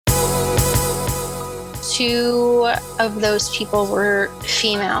two of those people were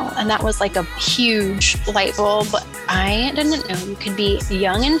female, and that was like a huge light bulb. I didn't know you could be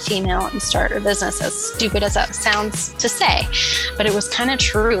young and female and start a business, as stupid as that sounds to say, but it was kind of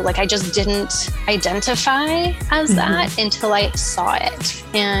true. Like, I just didn't identify as that until I saw it,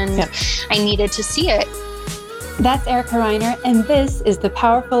 and I needed to see it. That's Erica Reiner, and this is the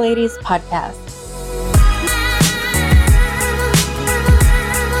Powerful Ladies Podcast.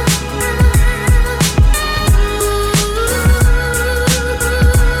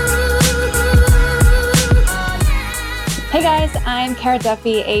 Hey guys, I'm Cara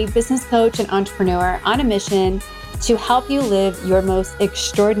Duffy, a business coach and entrepreneur on a mission to help you live your most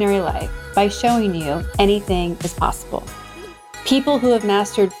extraordinary life by showing you anything is possible. People who have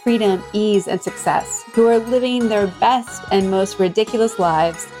mastered freedom, ease, and success, who are living their best and most ridiculous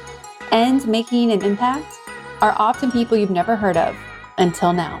lives and making an impact, are often people you've never heard of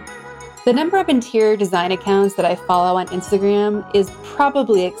until now. The number of interior design accounts that I follow on Instagram is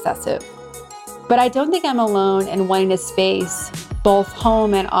probably excessive. But I don't think I'm alone in wanting a space, both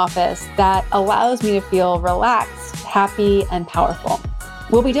home and office, that allows me to feel relaxed, happy, and powerful.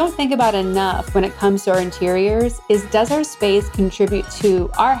 What we don't think about enough when it comes to our interiors is, does our space contribute to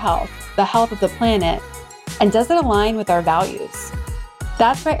our health, the health of the planet, and does it align with our values?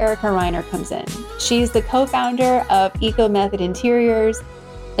 That's where Erica Reiner comes in. She's the co-founder of Eco Method Interiors,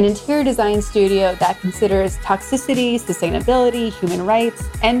 an interior design studio that considers toxicity, sustainability, human rights,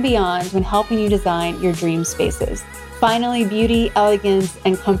 and beyond when helping you design your dream spaces. Finally, beauty, elegance,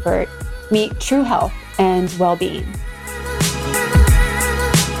 and comfort meet true health and well-being.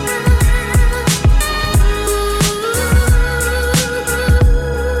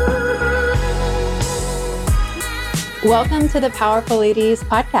 Welcome to the Powerful Ladies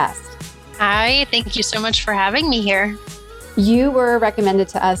Podcast. Hi, thank you so much for having me here. You were recommended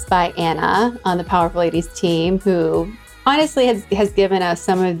to us by Anna on the Powerful Ladies team, who honestly has given us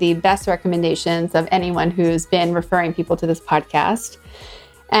some of the best recommendations of anyone who's been referring people to this podcast.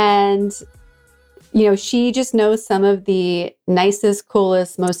 And, you know, she just knows some of the nicest,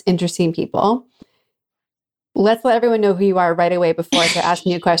 coolest, most interesting people. Let's let everyone know who you are right away before I start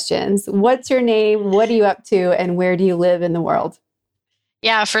asking you questions. What's your name? What are you up to? And where do you live in the world?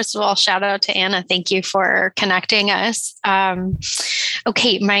 Yeah, first of all, shout out to Anna. Thank you for connecting us.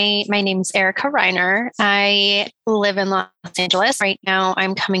 Okay, my name is Erica Reiner. I live in Los Angeles. Right now,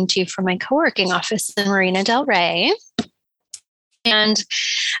 I'm coming to you from my co-working office in Marina del Rey. And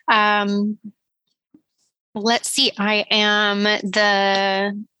let's see, I am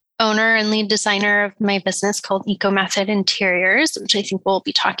the owner and lead designer of my business called Eco Method Interiors, which I think we'll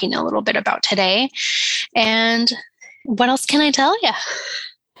be talking a little bit about today. And what else can I tell you?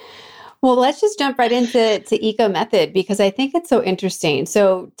 Well, let's just jump right into Eco Method, because I think it's so interesting.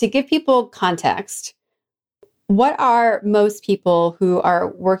 So to give people context, what are most people who are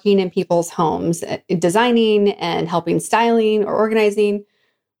working in people's homes, designing and helping styling or organizing?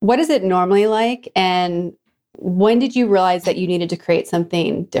 What is it normally like? And when did you realize that you needed to create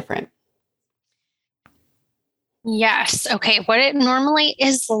something different? Yes. Okay. What it normally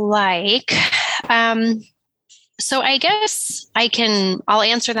is like. So I guess I'll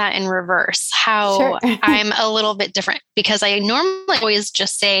answer that in reverse, how Sure. I'm a little bit different, because I normally always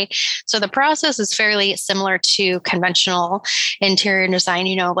just say, so the process is fairly similar to conventional interior design,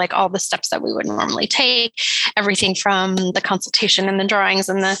 you know, like all the steps that we would normally take, everything from the consultation and the drawings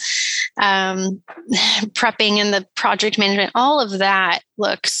and the prepping and the project management, all of that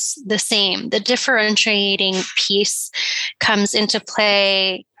looks the same. The differentiating piece comes into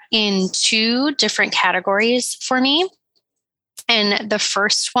play in two different categories for me. And the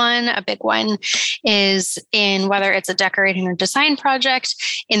first one, a big one, is in whether it's a decorating or design project,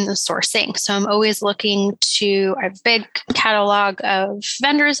 in the sourcing. So I'm always looking to a big catalog of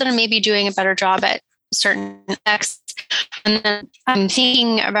vendors that are maybe doing a better job at certain X. And then I'm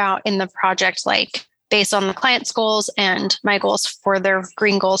thinking about in the project, like based on the client's goals and my goals for their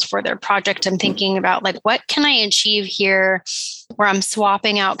green goals for their project, I'm thinking about like, what can I achieve here where I'm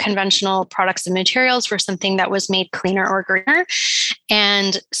swapping out conventional products and materials for something that was made cleaner or greener.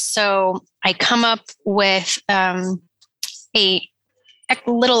 And so I come up with a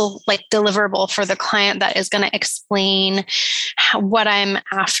little like deliverable for the client that is going to explain what I'm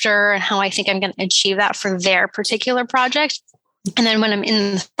after and how I think I'm going to achieve that for their particular project. And then when I'm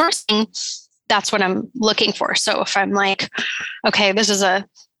in the sourcing, that's what I'm looking for. So if I'm like, okay, this is a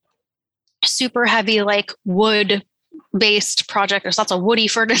super heavy, like wood based project, there's lots of woody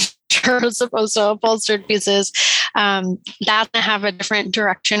furniture as opposed to upholstered pieces, that's going to have a different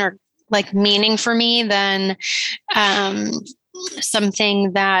direction or like meaning for me than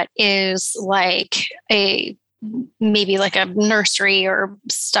something that is like maybe like a nursery or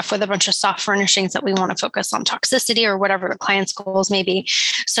stuff with a bunch of soft furnishings that we want to focus on toxicity or whatever the client's goals may be.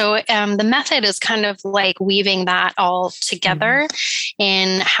 So the method is kind of like weaving that all together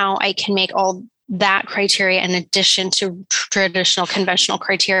in how I can make all that criteria in addition to traditional conventional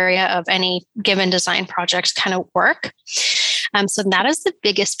criteria of any given design project kind of work. So that is the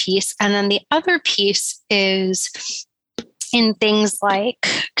biggest piece. And then the other piece is in things like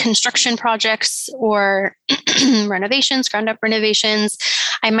construction projects or renovations, ground up renovations.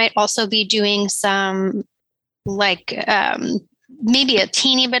 I might also be doing some like maybe a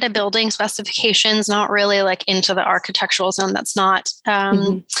teeny bit of building specifications, not really like into the architectural zone. That's not,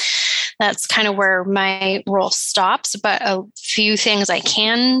 that's kind of where my role stops, but a few things I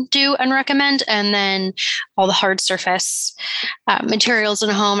can do and recommend. And then all the hard surface materials in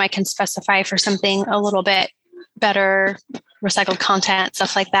a home, I can specify for something a little bit better, recycled content,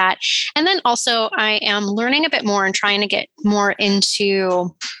 stuff like that. And then also I am learning a bit more and trying to get more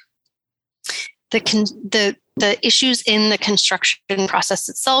into the issues in the construction process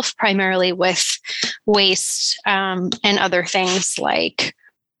itself, primarily with waste and other things like,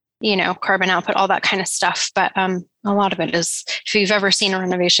 carbon output, all that kind of stuff. But a lot of it is, if you've ever seen a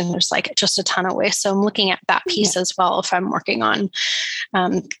renovation, there's like just a ton of waste. So I'm looking at that piece as well if I'm working on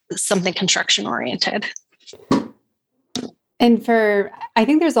something construction oriented. And I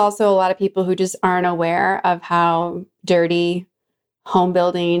think there's also a lot of people who just aren't aware of how dirty home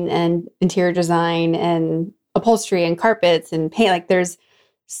building and interior design and upholstery and carpets and paint, like there's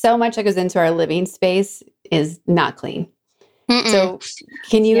so much that goes into our living space is not clean. So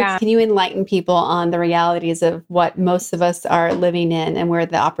can you enlighten people on the realities of what most of us are living in and where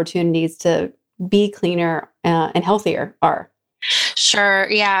the opportunities to be cleaner and healthier are? Sure.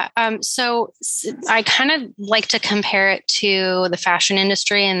 Yeah. So I kind of like to compare it to the fashion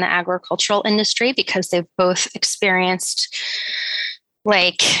industry and the agricultural industry because they've both experienced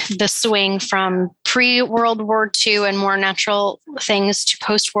like the swing from pre-World War II and more natural things to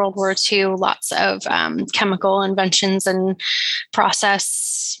post-World War II, lots of chemical inventions and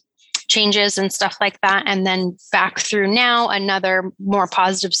process changes and stuff like that. And then back through now, another more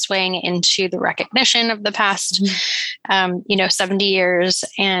positive swing into the recognition of the past, 70 years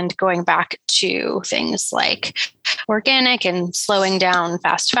and going back to things like organic and slowing down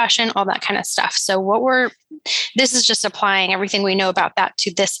fast fashion, all that kind of stuff. So this is just applying everything we know about that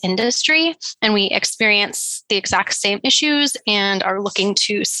to this industry. And we experience the exact same issues and are looking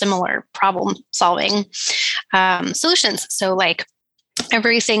to similar problem solving solutions. So like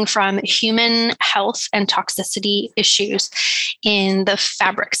everything from human health and toxicity issues in the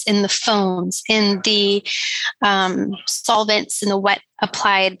fabrics, in the foams, in the solvents, in the wet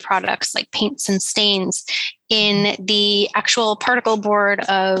applied products like paints and stains, in the actual particle board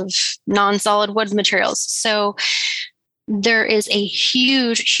of non-solid wood materials. So there is a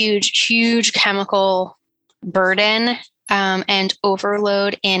huge chemical burden and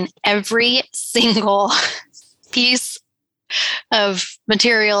overload in every single piece of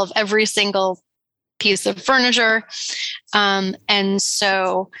material, of every single piece of furniture. And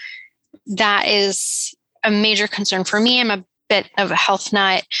so that is a major concern for me. I'm a bit of a health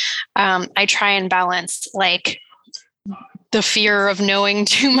nut. I try and balance like the fear of knowing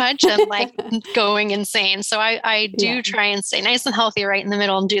too much and like going insane. So I do try and stay nice and healthy right in the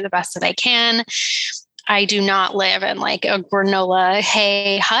middle and do the best that I can. I do not live in like a granola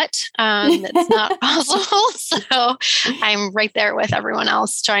hay hut. It's not possible. So I'm right there with everyone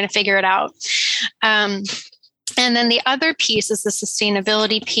else trying to figure it out. And then the other piece is the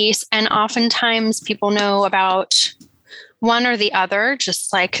sustainability piece. And oftentimes people know about one or the other,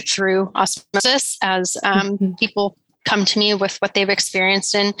 just like through osmosis as people come to me with what they've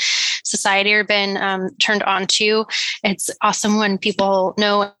experienced in society or been turned on to. It's awesome when people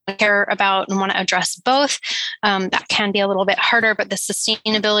know and care about and want to address both. That can be a little bit harder, but the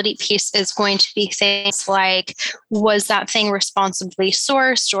sustainability piece is going to be things like, was that thing responsibly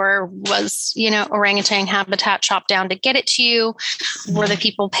sourced, or was, orangutan habitat chopped down to get it to you? Were the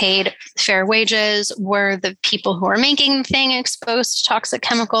people paid fair wages? Were the people who are making the thing exposed to toxic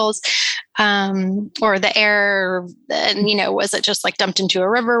chemicals? Or the air, and, was it just like dumped into a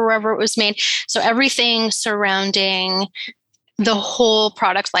river wherever it was made? So everything surrounding the whole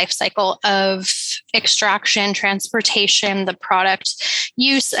product life cycle of extraction, transportation, the product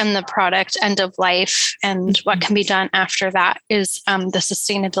use, and the product end of life, and what can be done after that is the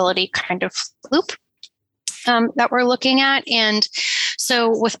sustainability kind of loop that we're looking at. And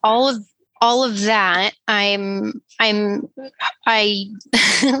so with all all of that, I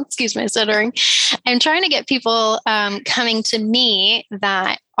excuse my stuttering. I'm trying to get people coming to me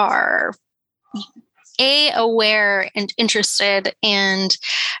that are aware and interested and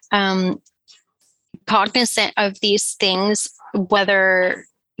cognizant of these things, whether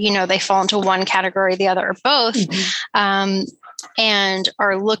they fall into one category, the other, or both, and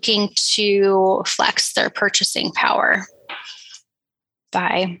are looking to flex their purchasing power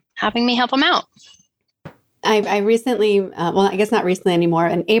by having me help them out. I recently, well, I guess not recently anymore.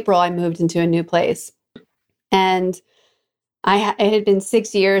 In April, I moved into a new place, and it had been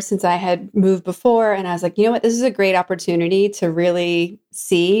 6 years since I had moved before. And I was like, you know what? This is a great opportunity to really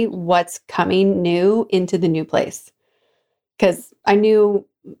see what's coming new into the new place. Because I knew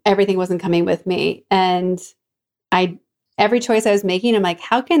everything wasn't coming with me. And every choice I was making, I'm like,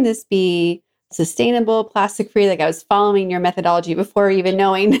 how can this be sustainable, plastic free? Like, I was following your methodology before even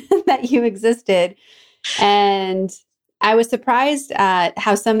knowing that you existed. And I was surprised at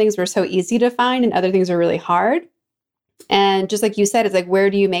how some things were so easy to find and other things were really hard. And just like you said, it's like,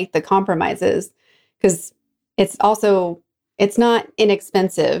 where do you make the compromises? Because it's not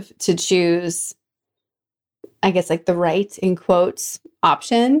inexpensive to choose, I guess, like the right, in quotes,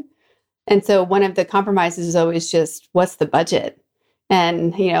 option. And so one of the compromises is always just, what's the budget?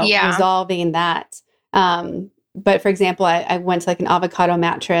 And, resolving that. But for example, I went to like an avocado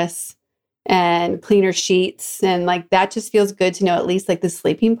mattress and cleaner sheets. And like, that just feels good to know at least like the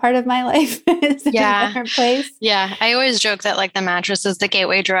sleeping part of my life is in a different place. Yeah. I always joke that like the mattress is the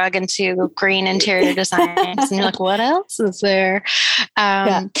gateway drug into green interior designs. And you're like, what else is there?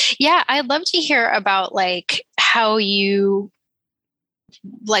 I'd love to hear about like how you,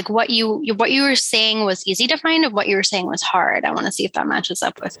 like what you were saying was easy to find and what you were saying was hard. I want to see if that matches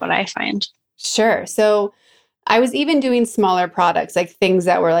up with what I find. Sure. So I was even doing smaller products, like things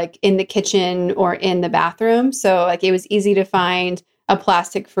that were like in the kitchen or in the bathroom. So like it was easy to find a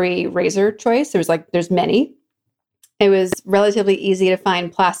plastic-free razor choice. There's many. It was relatively easy to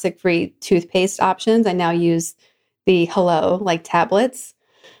find plastic-free toothpaste options. I now use the Hello like tablets.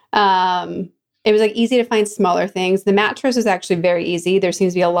 It was like easy to find smaller things. The mattress was actually very easy. There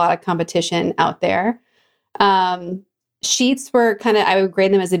seems to be a lot of competition out there. Sheets were I would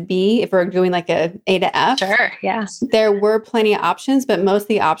grade them as a B if we're doing like a A to F. Sure, yeah. There were plenty of options, but most of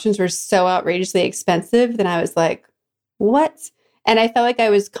the options were so outrageously expensive that I was like, what? And I felt like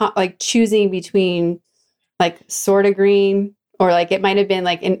I was like choosing between like Sorta Green, or like it might have been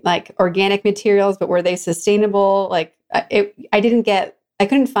like in like organic materials, but were they sustainable? Like I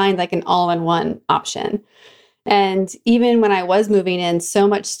couldn't find like an all-in-one option. And even when I was moving in, so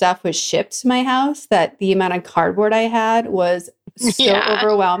much stuff was shipped to my house that the amount of cardboard I had was so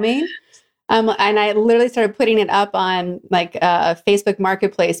overwhelming. And I literally started putting it up on like Facebook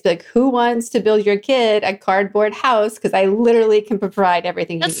Marketplace, like, who wants to build your kid a cardboard house? Because I literally can provide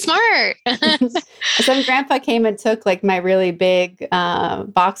everything. That's smart. Some grandpa came and took like my really big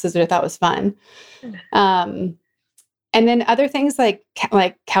boxes, which I thought was fun. And then other things like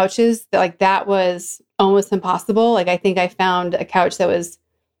couches, that was almost impossible. Like I think I found a couch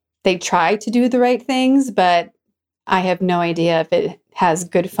they tried to do the right things, but I have no idea if it has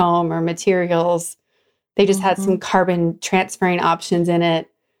good foam or materials. They just had some carbon transferring options in it.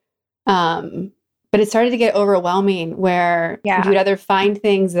 But it started to get overwhelming where you would either find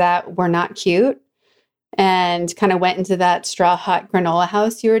things that were not cute and kind of went into that straw hut granola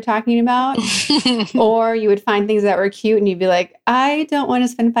house you were talking about. Or you would find things that were cute and you'd be like, I don't want to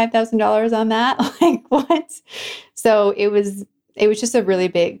spend $5,000 on that. Like, what? So it was just a really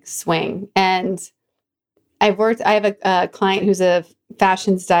big swing. And I have a client who's a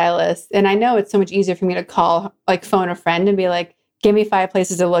fashion stylist, and I know it's so much easier for me to phone a friend and be like, give me 5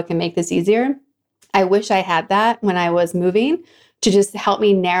 places to look and make this easier. I wish I had that when I was moving to just help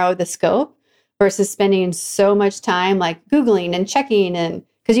me narrow the scope versus spending so much time like Googling and checking, and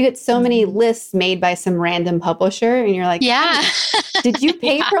because you get so many lists made by some random publisher and you're like, yeah, did you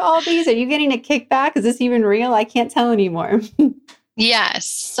pay for all these? Are you getting a kickback? Is this even real? I can't tell anymore. Yes,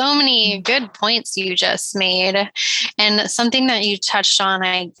 so many good points you just made. And something that you touched on,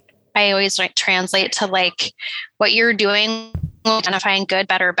 I always translate to like what you're doing, identifying good,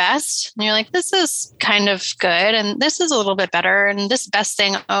 better, best. And you're like, this is kind of good. And this is a little bit better. And this best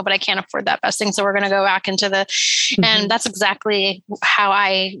thing, oh, but I can't afford that best thing. So we're going to go back into and that's exactly how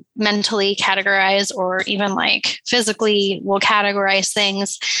I mentally categorize, or even like physically will categorize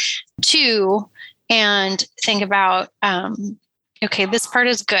things too, and think about, okay, this part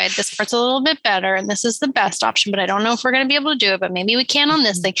is good. This part's a little bit better. And this is the best option, but I don't know if we're going to be able to do it, but maybe we can on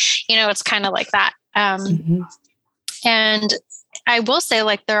this thing. It's kind of like that. And I will say,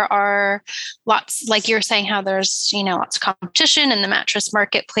 like, there are lots, like you're saying, how there's, lots of competition in the mattress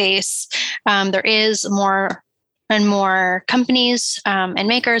marketplace. There is more and more companies and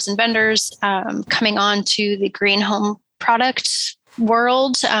makers and vendors coming on to the green home product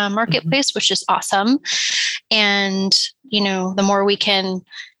world marketplace, which is awesome. And, the more we can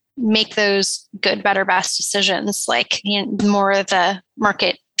make those good, better, best decisions, like, the more of the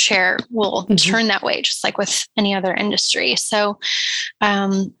market share will turn that way, just like with any other industry. So,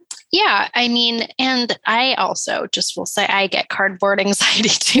 yeah, I mean, and I also just will say I get cardboard anxiety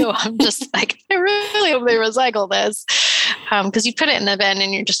too. I'm just like, I really hope they recycle this, because you put it in the bin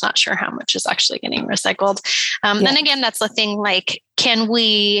and you're just not sure how much is actually getting recycled. Then again, that's the thing, like, can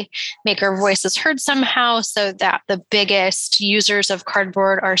we make our voices heard somehow so that the biggest users of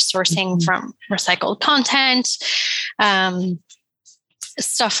cardboard are sourcing from recycled content?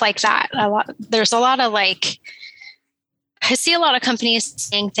 Stuff like that. There's a lot of, like, I see a lot of companies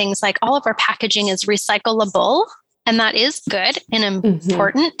saying things like all of our packaging is recyclable, and that is good and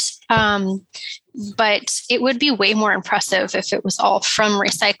important. But it would be way more impressive if it was all from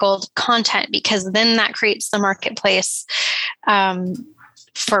recycled content, because then that creates the marketplace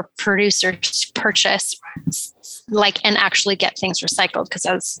for producers to purchase, like, and actually get things recycled. Because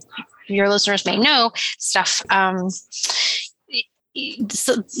as your listeners may know, stuff,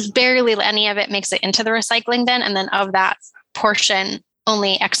 so barely any of it makes it into the recycling bin. And then of that portion,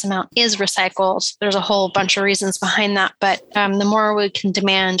 only X amount is recycled. There's a whole bunch of reasons behind that. But the more we can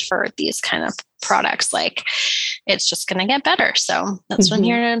demand for these kind of products, like, it's just going to get better. So that's what I'm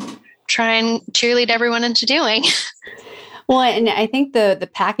here to try and cheerlead everyone into doing. Well, and I think the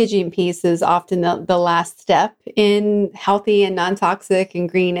packaging piece is often the last step in healthy and non-toxic and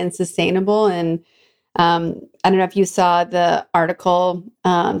green and sustainable. And I don't know if you saw the article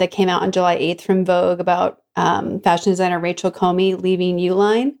that came out on July 8th from Vogue about fashion designer Rachel Comey leaving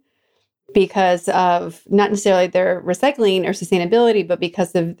Uline because of not necessarily their recycling or sustainability, but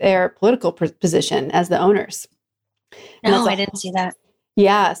because of their political position as the owners. No, I didn't see that.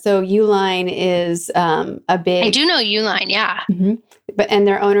 Yeah. So Uline is a big... I do know Uline, yeah. And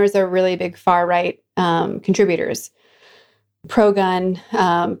their owners are really big far-right contributors. Pro-gun,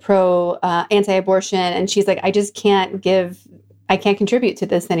 anti-abortion. And she's like, I can't contribute to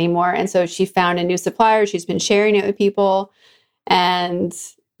this anymore. And so she found a new supplier. She's been sharing it with people, and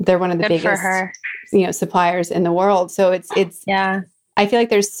they're one of the biggest, suppliers in the world. So it's, yeah, I feel like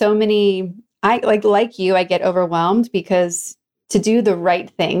there's so many, I get overwhelmed because to do the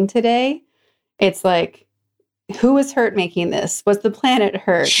right thing today, it's like, who was hurt making this? Was the planet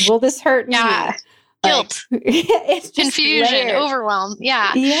hurt? Will this hurt me? Yeah. Guilt, it's confusion, overwhelm.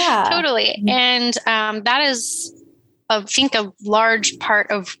 Yeah, totally. And that is, I think, a large part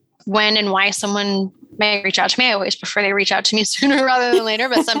of when and why someone may reach out to me. I always prefer they reach out to me sooner rather than later,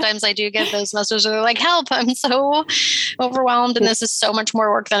 but sometimes I do get those messages where they're like, help, I'm so overwhelmed and this is so much more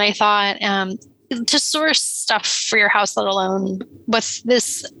work than I thought. To source stuff for your house, let alone with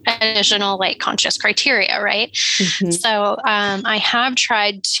this additional, like, conscious criteria, right? So I have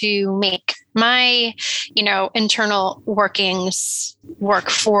tried to make my, internal workings work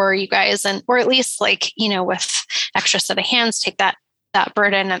for you guys, and or at least, like, with extra set of hands, take that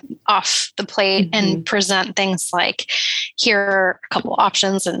burden off the plate and present things like, here are a couple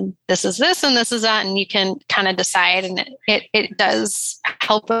options, and this is this and this is that, and you can kind of decide, and it does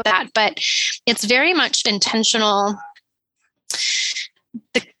help with that. But it's very much intentional.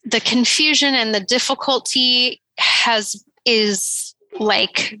 The confusion and the difficulty is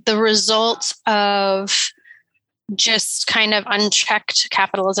like the result of just kind of unchecked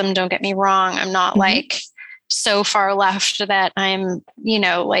capitalism. Don't get me wrong. I'm not like so far left that I'm,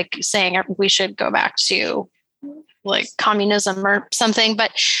 like, saying we should go back to, like, communism or something,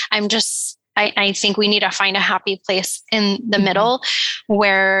 but I'm just, I think we need to find a happy place in the middle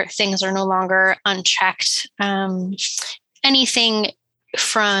where things are no longer unchecked. Anything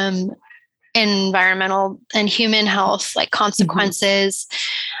from environmental and human health, like consequences,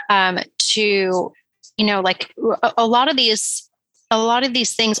 to, like a lot of these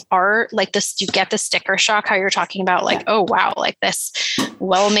things are like this, you get the sticker shock, how you're talking about, like, oh, wow, like this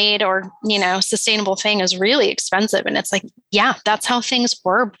well-made or, sustainable thing is really expensive. And it's like, yeah, that's how things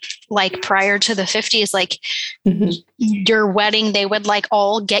were, like, prior to the 50s, like your wedding, they would, like,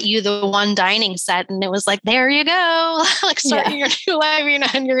 all get you the one dining set. And it was like, there you go, like, starting your new life,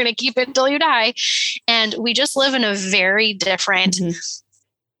 and you're going to keep it until you die. And we just live in a very different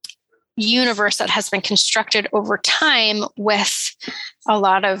universe that has been constructed over time with a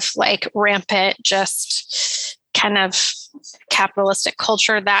lot of, like, rampant, just kind of capitalistic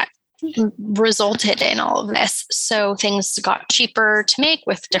culture that resulted in all of this. So things got cheaper to make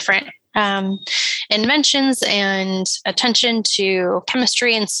with different inventions and attention to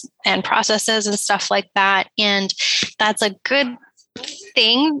chemistry and processes and stuff like that. And that's a good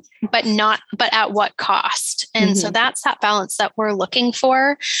thing, but at what cost? And so that's that balance that we're looking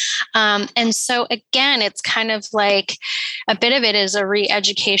for. And so again, it's kind of like a bit of it is a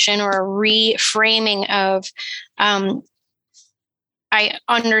re-education or a reframing of, I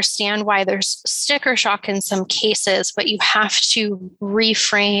understand why there's sticker shock in some cases, but you have to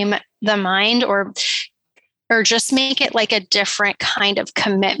reframe the mind or just make it like a different kind of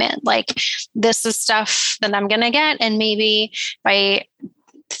commitment. Like, this is stuff that I'm going to get. And maybe if I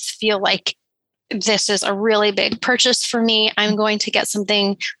feel like this is a really big purchase for me, I'm going to get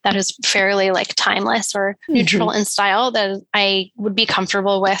something that is fairly like timeless or neutral in style that I would be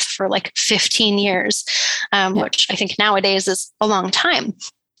comfortable with for like 15 years, which I think nowadays is a long time.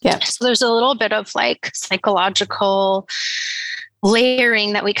 Yeah. So there's a little bit of like psychological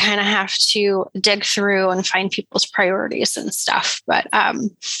layering that we kind of have to dig through and find people's priorities and stuff. But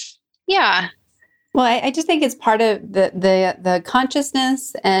yeah. Well, I just think it's part of the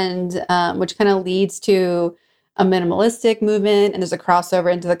consciousness, and which kind of leads to a minimalistic movement, and there's a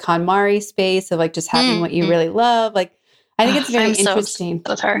crossover into the KonMari space of like just having what you really love. Like, I think it's very interesting.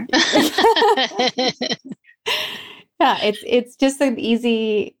 So with her. Yeah, it's just an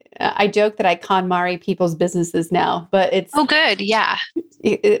easy. I joke that I KonMari people's businesses now, but it's good, yeah.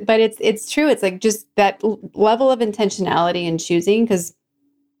 But it's true. It's like just that level of intentionality in choosing, because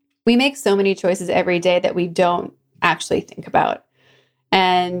we make so many choices every day that we don't actually think about.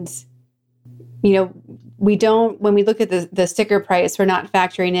 And, you know, we don't, when we look at the sticker price, we're not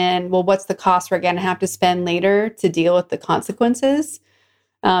factoring in, well, what's the cost we're going to have to spend later to deal with the consequences?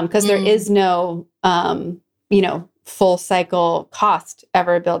 Because there is no, full cycle cost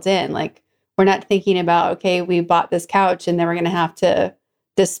ever built in. Like, we're not thinking about, okay, we bought this couch and then we're going to have to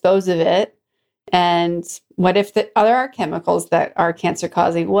dispose of it. And what if there are chemicals that are cancer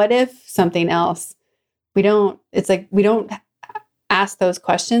causing? What if something else? We don't ask those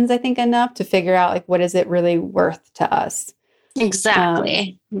questions, I think, enough to figure out like, what is it really worth to us?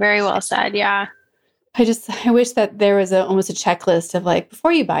 Exactly. Very well said. Yeah. I wish that there was almost a checklist of like,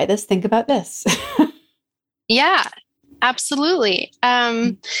 before you buy this, think about this. Yeah, absolutely.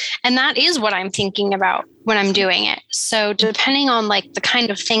 And that is what I'm thinking about when I'm doing it. So depending on like the kind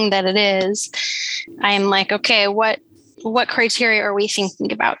of thing that it is, I'm like, okay, what criteria are we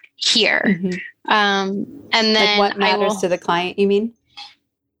thinking about here? And then like what matters to the client, you mean?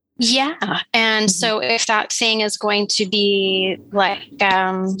 Yeah. And so if that thing is going to be like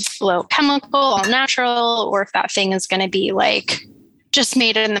low chemical, all natural, or if that thing is going to be like just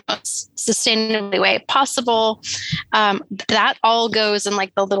made it in the most sustainably way possible. That all goes in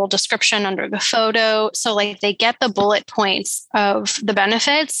like the little description under the photo. So like they get the bullet points of the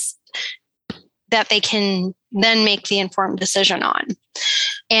benefits that they can then make the informed decision on.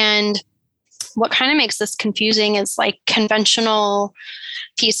 And what kind of makes this confusing is like conventional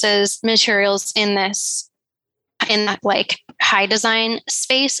pieces, materials in that like high design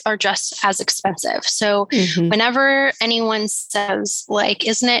space are just as expensive. So whenever anyone says like,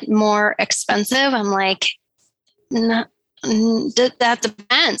 isn't it more expensive? I'm like, no, that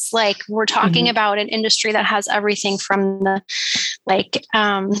depends. Like, we're talking about an industry that has everything from the, like,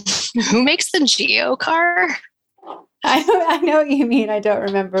 who makes the Geo car? I know what you mean. I don't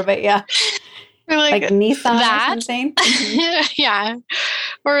remember, but yeah. Like Nissan or something? Yeah.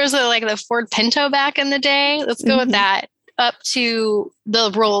 Or is it like the Ford Pinto back in the day? Let's go with that. Up to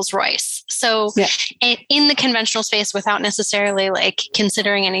the Rolls Royce. So in the conventional space, without necessarily like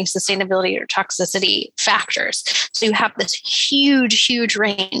considering any sustainability or toxicity factors. So you have this huge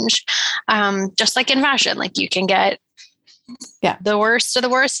range. Just like in fashion, like you can get the worst of the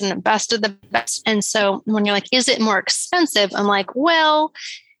worst and the best of the best. And so when you're like, is it more expensive? I'm like, well,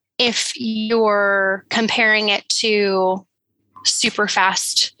 if you're comparing it to super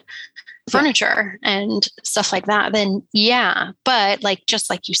fast furniture and stuff like that, then yeah. But like, just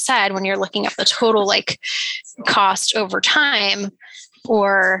like you said, when you're looking at the total like cost over time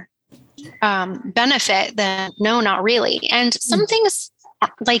or benefit, then no, not really. And some things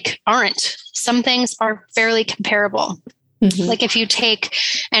like aren't. Some things are fairly comparable. Like if you take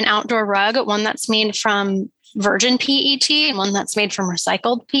an outdoor rug, one that's made from virgin PET and one that's made from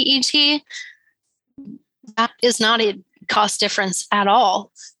recycled PET, that is not a cost difference at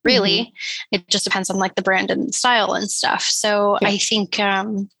all, really. It just depends on like the brand and style and stuff. So I think,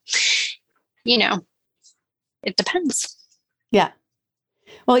 it depends. Yeah.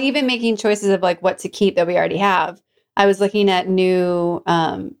 Well, even making choices of like what to keep that we already have. I was looking at new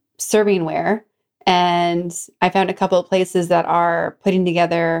servingware. And I found a couple of places that are putting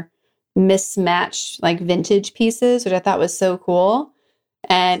together mismatched like vintage pieces, which I thought was so cool.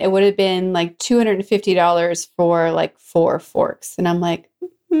 And it would have been like $250 for like 4 forks. And I'm like,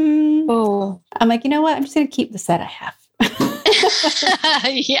 Oh, I'm like, you know what? I'm just going to keep the set I have.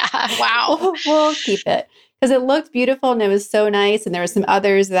 yeah. Wow. We'll keep it because it looked beautiful and it was so nice. And there were some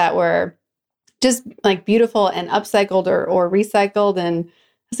others that were just like beautiful and upcycled or recycled. And I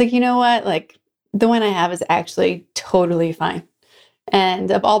was like, you know what? Like the one I have is actually totally fine.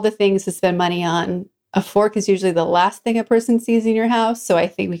 And of all the things to spend money on, a fork is usually the last thing a person sees in your house. So I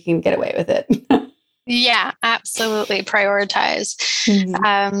think we can get away with it. Yeah, absolutely. Prioritize.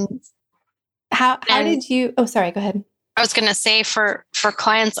 Mm-hmm. How did you, oh, sorry, go ahead. I was going to say for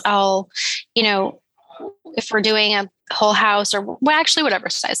clients, I'll, if we're doing a whole house or actually whatever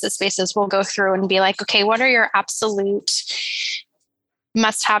size the space is, we'll go through and be like, okay, what are your absolute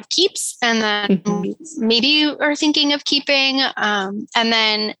must-have keeps? And then maybe you are thinking of keeping. And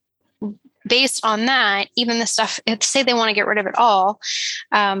then based on that, even the stuff, if say they want to get rid of it all,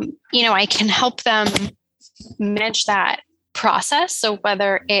 I can help them manage that process. So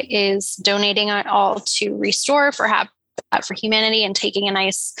whether it is donating it all to Restore for Humanity and taking a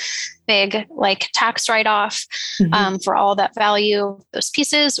nice big like tax write-off for all that value of those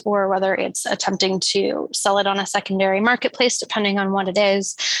pieces, or whether it's attempting to sell it on a secondary marketplace, depending on what it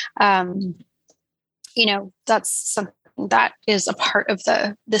is, that's something that is a part of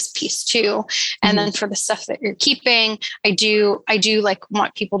this piece too. And then for the stuff that you're keeping, I do like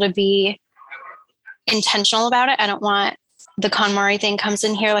want people to be intentional about it. I don't want the KonMari thing comes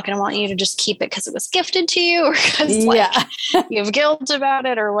in here. Like, I don't want you to just keep it because it was gifted to you or because you have guilt about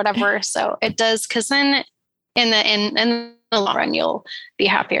it or whatever. So it does, because then in the long run, you'll be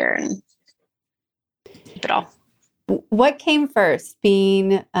happier and keep it all. What came first,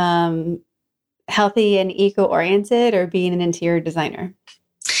 being healthy and eco-oriented or being an interior designer?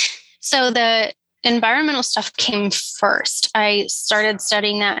 So the environmental stuff came first. I started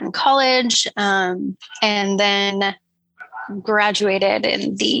studying that in college, and then graduated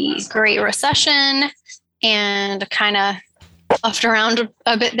in the Great Recession and kind of left around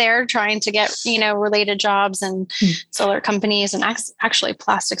a bit there trying to get, related jobs and solar companies, and actually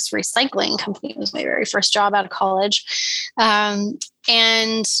plastics recycling company was my very first job out of college. And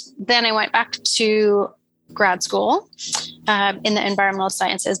then I went back to grad school in the environmental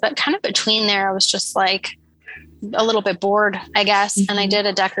sciences, but kind of between there, I was just like a little bit bored, I guess. And I did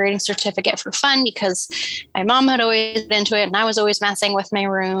a decorating certificate for fun because my mom had always been into it and I was always messing with my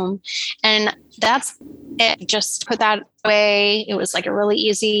room. And that's it. Just put that away. It was like a really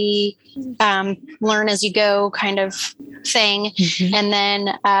easy learn as you go kind of thing. And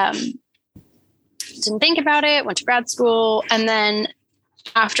then didn't think about it, went to grad school. And then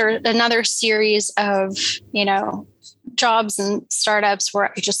after another series of, jobs and startups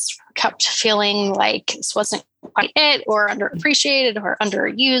where I just kept feeling like this wasn't quite it, or underappreciated or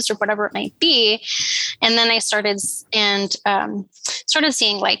underused or whatever it might be. And then I started seeing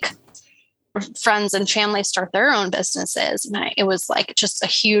like friends and family start their own businesses. And it was like just a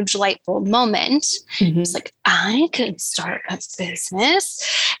huge light bulb moment. It's like, I could start a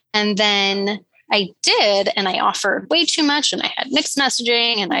business. And then I did, and I offered way too much, and I had mixed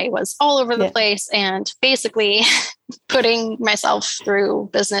messaging, and I was all over the place, and basically putting myself through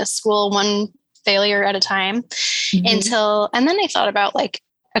business school one failure at a time and then I thought about like,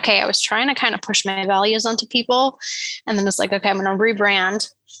 okay, I was trying to kind of push my values onto people, and then it's like, okay, I'm going to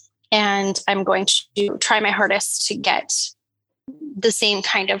rebrand, and I'm going to try my hardest to get the same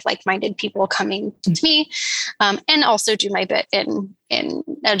kind of like-minded people coming to me, and also do my bit in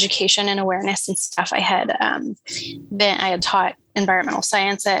education and awareness and stuff. I had taught environmental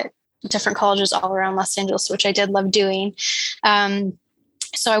science at different colleges all around Los Angeles, which I did love doing.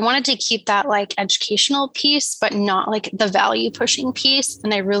 So I wanted to keep that like educational piece, but not like the value pushing piece.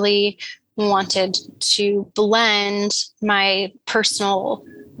 And I really wanted to blend my personal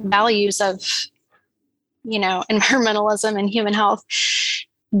values of environmentalism and human health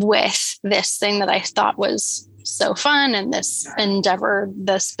with this thing that I thought was so fun, and this endeavor,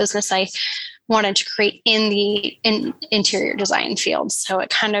 this business I wanted to create in the interior design field. So it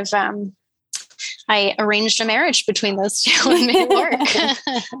kind of, I arranged a marriage between those two and made it work.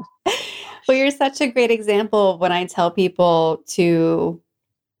 Well, you're such a great example when I tell people the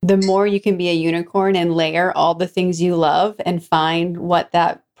more you can be a unicorn and layer all the things you love and find what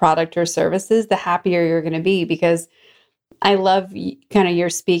that product or service is, the happier you're going to be. Because I love kind of you're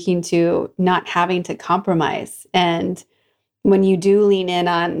speaking to not having to compromise. And when you do lean in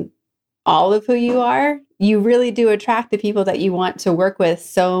on all of who you are, you really do attract the people that you want to work with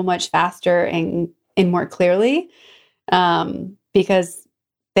so much faster and more clearly, because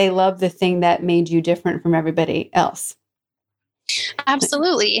they love the thing that made you different from everybody else.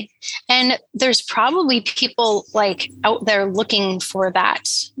 Absolutely. And there's probably people like out there looking for that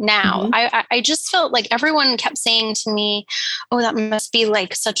now. I just felt like everyone kept saying to me, oh, that must be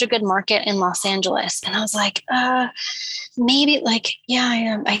like such a good market in Los Angeles. And I was like, maybe like,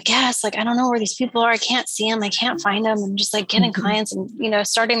 yeah, I guess, like, I don't know where these people are. I can't see them. I can't find them. And just like getting clients and,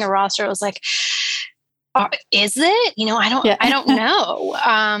 starting the roster, it was like, is it, I don't know.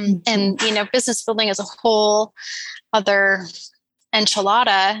 And, business building is a whole other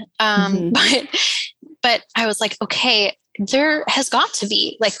enchilada. But I was like, okay, there has got to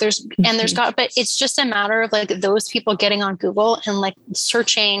be like, but it's just a matter of like those people getting on Google and like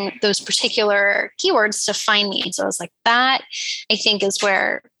searching those particular keywords to find me. So I was like, that I think is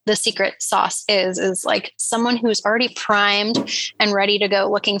where the secret sauce is like someone who's already primed and ready to go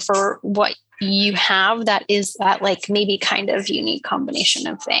looking for what you have. That is that like maybe kind of unique combination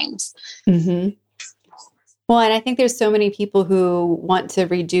of things. Well, and I think there's so many people who want to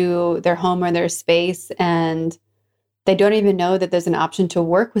redo their home or their space, and they don't even know that there's an option to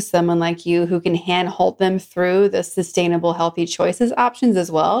work with someone like you who can handhold them through the sustainable, healthy choices options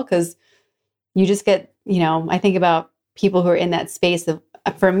as well. Because you just get, I think about people who are in that space of,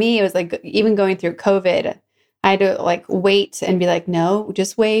 for me, it was like even going through COVID, I had to like wait and be like, no,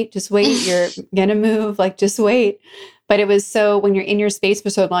 just wait. You're going to move, like, just wait. But it was so, when you're in your space for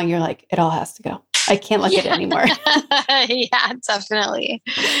so long, you're like, it all has to go. I can't look at it anymore. Yeah, definitely.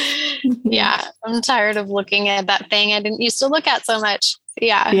 Yeah. I'm tired of looking at that thing I didn't used to look at so much.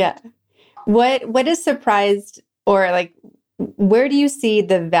 Yeah. Yeah. What is surprised, or like, where do you see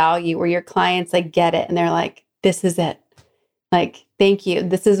the value where your clients like get it and they're like, this is it. Like, thank you.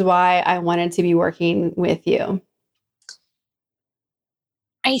 This is why I wanted to be working with you.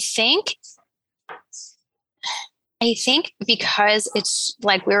 I think because it's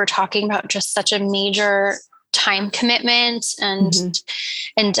like we were talking about, just such a major time commitment and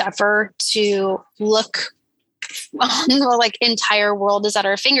endeavor to look on the like entire world is at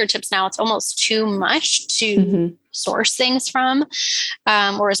our fingertips now. It's almost too much to source things from.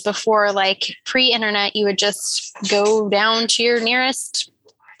 Whereas before, like pre-internet, you would just go down to your nearest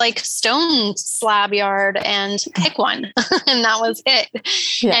like stone slab yard and pick one and that was it.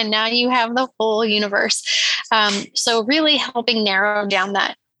 Yeah. And now you have the whole universe. So really helping narrow down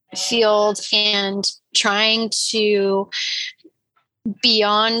that field and trying to,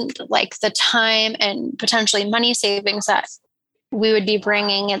 beyond like the time and potentially money savings that we would be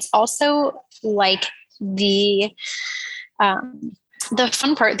bringing, it's also like the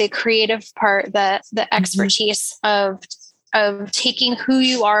fun part, the creative part, the expertise of taking who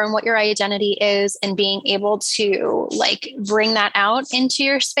you are and what your identity is and being able to like bring that out into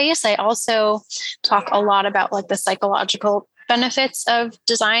your space. I also talk a lot about like the psychological benefits of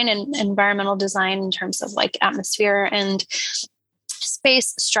design and environmental design in terms of like atmosphere and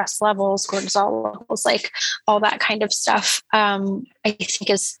space, stress levels, cortisol levels, like all that kind of stuff. I think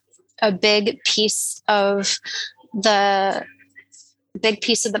is a big piece of the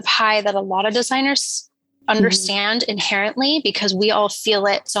pie that a lot of designers understand inherently, because we all feel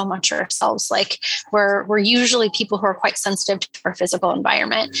it so much ourselves. Like we're usually people who are quite sensitive to our physical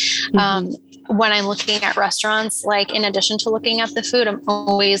environment. When I'm looking at restaurants, like in addition to looking at the food, I'm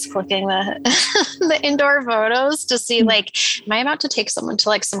always clicking the indoor photos to see like, am I about to take someone to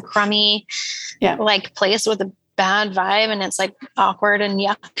like some crummy like place with a bad vibe and it's like awkward and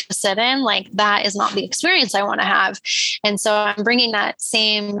yuck to sit in? Like that is not the experience I want to have. And so I'm bringing that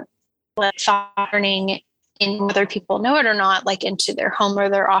same like patterning in, whether people know it or not, like into their home or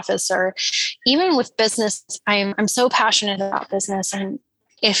their office, or even with business. I'm so passionate about business. And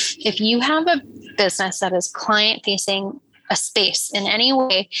if you have a business that is client facing, a space in any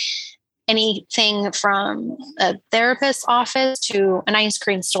way, anything from a therapist's office to an ice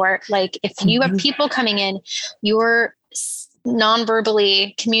cream store, like if you have people coming in, you're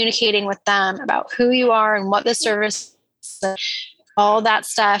non-verbally communicating with them about who you are and what the service is, all that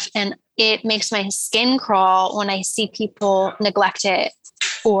stuff. And it makes my skin crawl when I see people neglect it,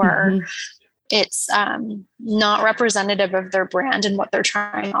 or it's not representative of their brand and what they're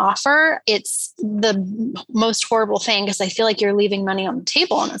trying to offer. It's the most horrible thing, because I feel like you're leaving money on the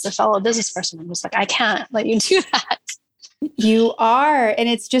table. And as a fellow business person, I'm just like, I can't let you do that. You are. And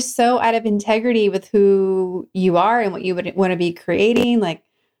it's just so out of integrity with who you are and what you would want to be creating. Like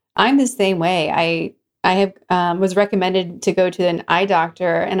I'm the same way. I have was recommended to go to an eye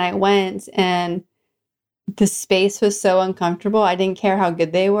doctor, and I went, and the space was so uncomfortable. I didn't care how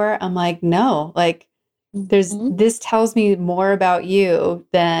good they were. I'm like, no, like This tells me more about you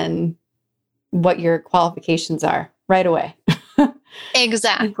than what your qualifications are right away.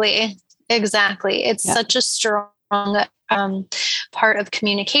 Exactly. It's such a strong part of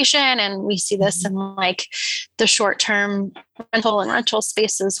communication. And we see this in like the short-term rental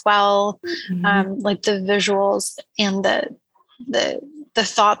space as well. Like the visuals and the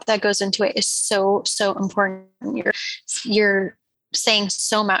thought that goes into it is so important. You're saying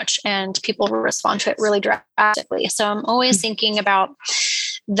so much and people respond to it really drastically. So I'm always thinking about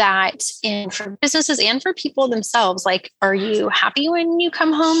that for businesses and for people themselves. Like, are you happy when you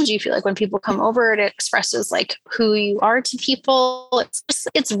come home? Do you feel like when people come over, it expresses like who you are to people?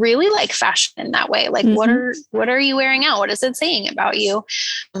 It's really like fashion in that way. Like, what are you wearing out? What is it saying about you?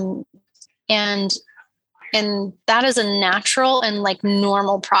 And that is a natural and like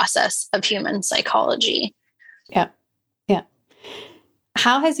normal process of human psychology. Yeah.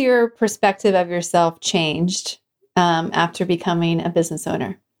 How has your perspective of yourself changed after becoming a business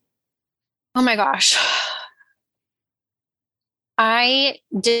owner? Oh my gosh. I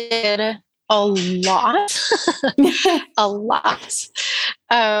did a lot, a lot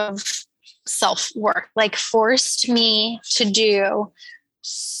of self-work, like forced me to do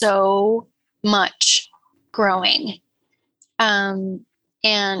so much growing,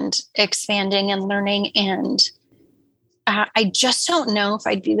 and expanding and learning. And I just don't know if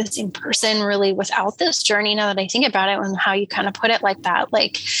I'd be the same person really without this journey, now that I think about it and how you kind of put it like that.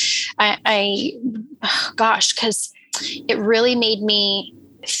 Like because it really made me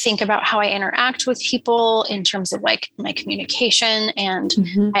think about how I interact with people in terms of like my communication and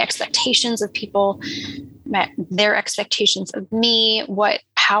my expectations of people, their expectations of me,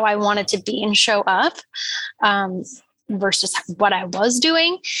 how I wanted to be and show up, versus what I was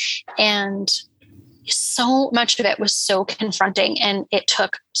doing. And so much of it was so confronting and it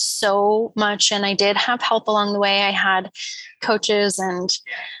took so much. And I did have help along the way. I had coaches and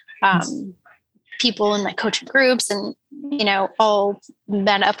people in my coaching groups and, all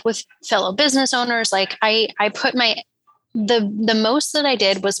met up with fellow business owners. Like I put the most that I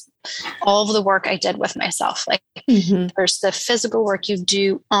did was all of the work I did with myself. Like there's the physical work you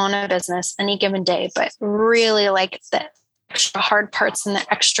do on a business any given day, but really like the extra hard parts and the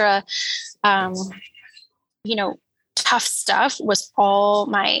extra, tough stuff was all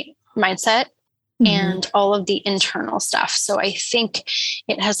my mindset and all of the internal stuff. So I think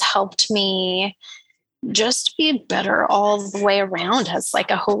it has helped me just be better all the way around as like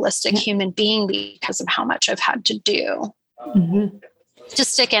a holistic human being because of how much I've had to do to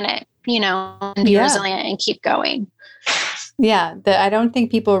stick in it, and be resilient and keep going. Yeah. I don't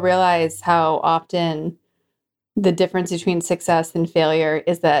think people realize how often the difference between success and failure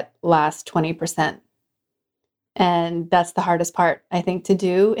is that last 20%. And that's the hardest part, I think, to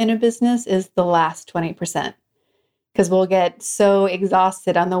do in a business is the last 20%. Because we'll get so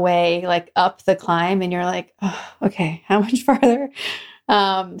exhausted on the way, like up the climb, and you're like, oh, okay, how much farther?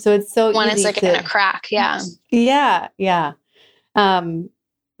 So it's so when easy it's like in a crack. Yeah. Yeah.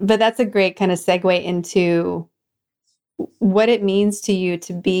 But that's a great kind of segue into what it means to you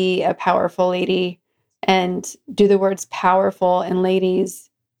to be a powerful lady. And do the words powerful and ladies,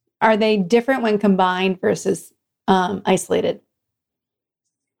 are they different when combined versus isolated?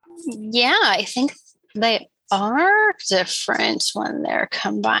 Yeah, I think they are different when they're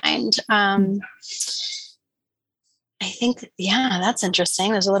combined. I think, that's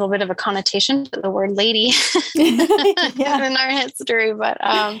interesting. There's a little bit of a connotation to the word lady in our history, but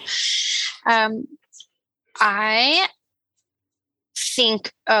I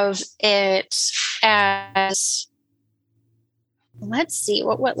think of it as, let's see,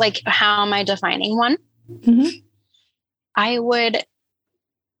 what like, how am I defining one?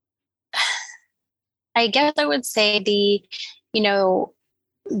 I guess I would say the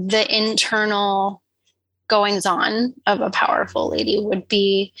internal goings on of a powerful lady would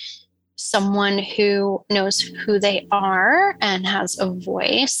be someone who knows who they are and has a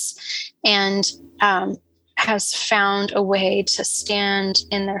voice and has found a way to stand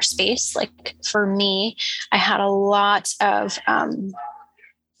in their space. Like for me, I had a lot of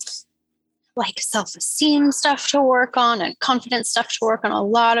like self-esteem stuff to work on and confidence stuff to work on, a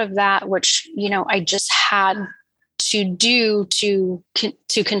lot of that, which, I just had to do to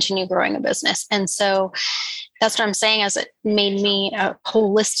continue growing a business. And so that's what I'm saying, as it made me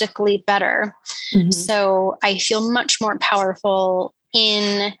holistically better. So I feel much more powerful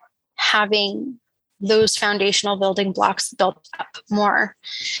in having those foundational building blocks built up more.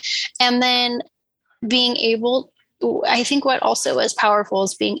 And then I think what also is powerful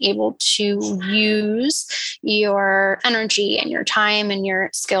is being able to use your energy and your time and your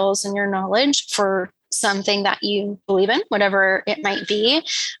skills and your knowledge for something that you believe in, whatever it might be.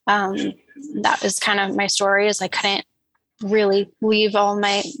 That is kind of my story, is I couldn't really leave all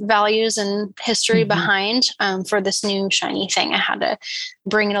my values and history behind for this new shiny thing. I had to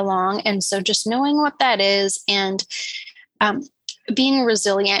bring it along. And so just knowing what that is and being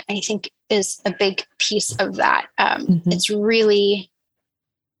resilient, I think, is a big piece of that. It's really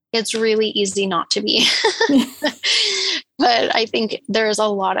easy not to be. But I think there's a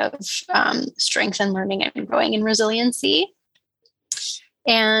lot of strength in learning and growing in resiliency.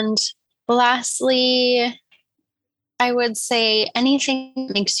 And lastly, I would say anything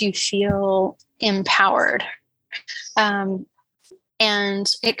that makes you feel empowered. And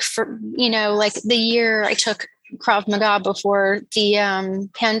like the year I took Krav Maga before the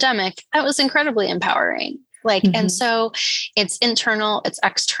pandemic, that was incredibly empowering. And so it's internal, it's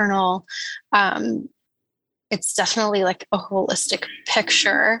external. It's definitely like a holistic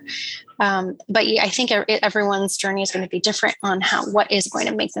picture. But I think everyone's journey is going to be different on what is going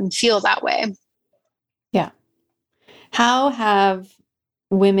to make them feel that way. Yeah. How have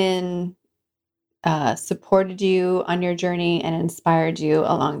women supported you on your journey and inspired you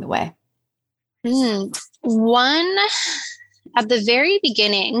along the way? One, at the very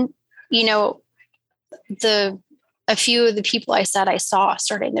beginning, a few of the people I said I saw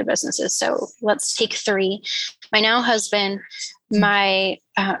starting their businesses. So let's take 3. My now husband, my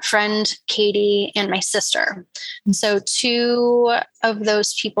friend Katie, and my sister. So 2 of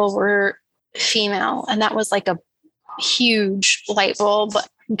those people were female, and that was like a huge light bulb.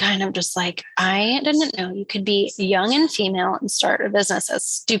 Kind of just like, I didn't know you could be young and female and start a business, as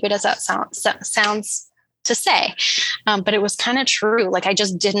stupid as that sounds to say. But it was kind of true. Like, I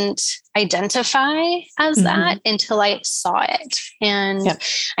just didn't identify as that until I saw it. And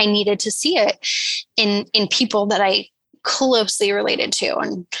I needed to see it in people that I closely related to.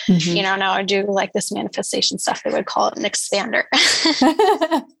 And, now I do like this manifestation stuff. They would call it an expander.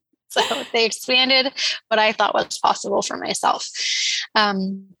 So they expanded what I thought was possible for myself.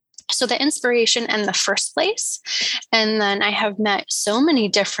 So the inspiration in the first place. And then I have met so many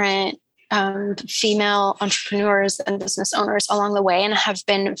different female entrepreneurs and business owners along the way, and have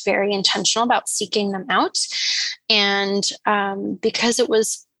been very intentional about seeking them out. And because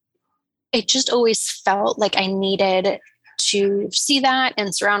it just always felt like I needed to see that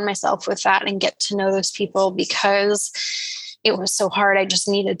and surround myself with that and get to know those people, because it was so hard. I just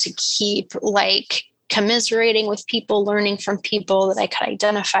needed to keep commiserating with people, learning from people that I could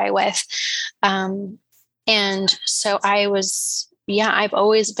identify with. And so I've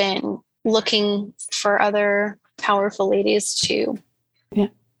always been looking for other powerful ladies to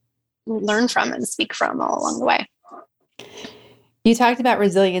learn from and speak from all along the way. You talked about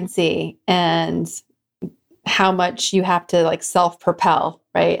resiliency and how much you have to self-propel,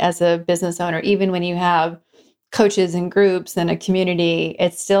 right? As a business owner, even when you have coaches and groups and a community,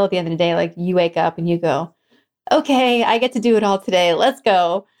 it's still at the end of the day, you wake up and you go, okay, I get to do it all today. Let's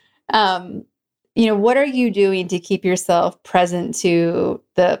go. What are you doing to keep yourself present to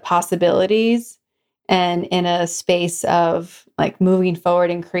the possibilities and in a space of moving forward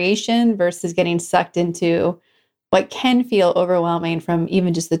in creation versus getting sucked into what can feel overwhelming from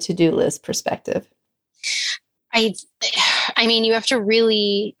even just the to-do list perspective? I mean, you have to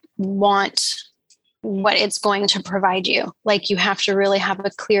really want what it's going to provide you. You have to really have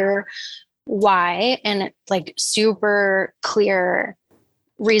a clear why and super clear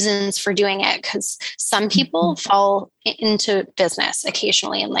reasons for doing it. Because some people fall into business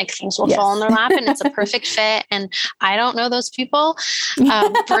occasionally and things will fall in their lap and it's a perfect fit. And I don't know those people.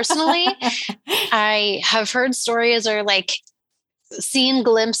 Personally, I have heard stories or seen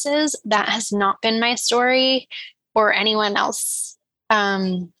glimpses. That has not been my story or anyone else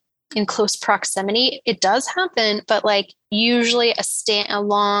in close proximity. It does happen, but usually a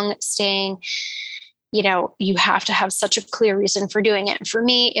long staying, you have to have such a clear reason for doing it. And for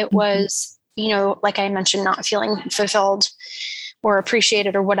me, it was, like I mentioned, not feeling fulfilled or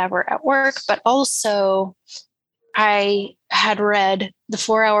appreciated or whatever at work, but also I had read The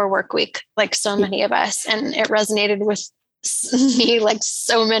 4-Hour Workweek, like so many of us, and it resonated with me, like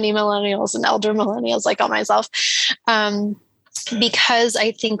so many millennials and elder millennials, like all myself. Because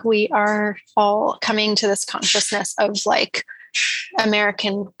I think we are all coming to this consciousness of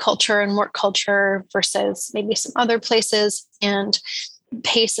American culture and work culture versus maybe some other places, and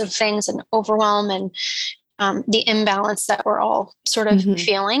pace of things and overwhelm and the imbalance that we're all sort of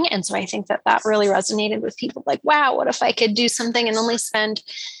feeling. And so I think that really resonated with people, wow, what if I could do something and only spend,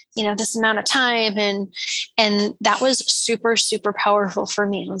 this amount of time? And that was super, super powerful for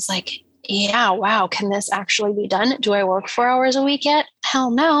me. It was yeah, wow, can this actually be done? Do I work 4 hours a week yet?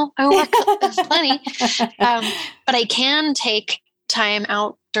 Hell no, I work plenty. But I can take time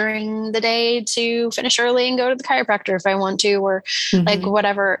out during the day to finish early and go to the chiropractor if I want to, or like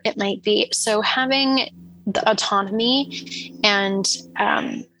whatever it might be. So having the autonomy and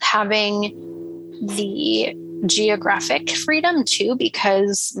having the geographic freedom too,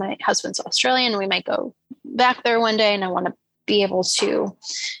 because my husband's Australian, we might go back there one day and I want to be able to,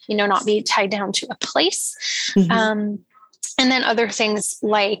 not be tied down to a place. And then other things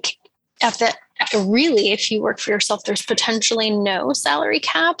like really, if you work for yourself, there's potentially no salary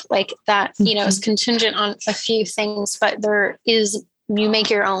cap like that, is contingent on a few things, but you make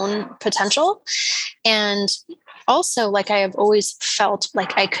your own potential. And also, like, I have always felt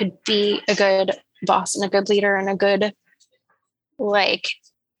like I could be a good boss and a good leader and a good, like,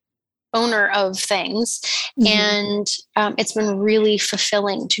 owner of things. And it's been really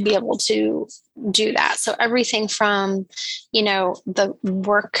fulfilling to be able to do that. So everything from, the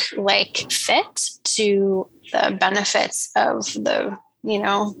work like fit to the benefits of the,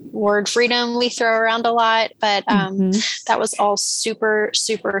 word freedom we throw around a lot, but that was all super,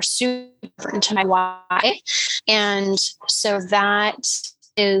 super, super important to my why. And so that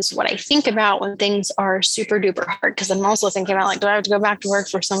is what I think about when things are super duper hard. Cause I'm also thinking about, like, do I have to go back to work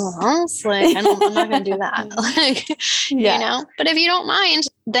for someone else? Like, I'm not going to do that. Like, but if you don't mind,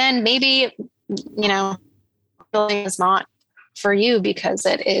 then maybe, building is not for you because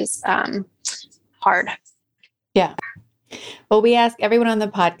it is hard. Yeah. Well, we ask everyone on the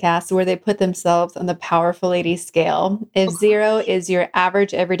podcast where they put themselves on the Powerful Lady scale. If 0 is your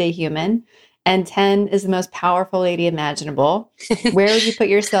average everyday human and 10 is the most powerful lady imaginable, where would you put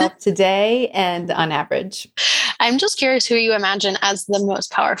yourself today and on average? I'm just curious who you imagine as the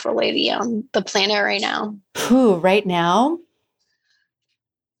most powerful lady on the planet right now. Right now?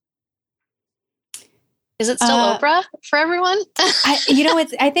 Is it still Oprah for everyone? I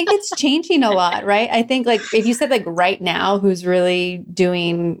think it's changing a lot, right? I think, like, if you said, like, right now, who's really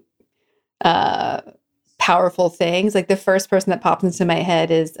doing powerful things, like, the first person that pops into my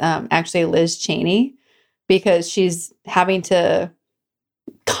head is actually Liz Cheney, because she's having to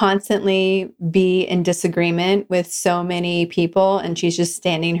constantly be in disagreement with so many people, and she's just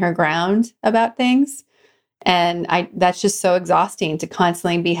standing her ground about things. And that's just so exhausting to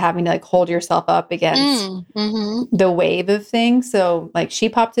constantly be having to, like, hold yourself up against the wave of things. So, like, she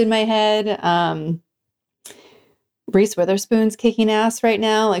popped in my head. Reese Witherspoon's kicking ass right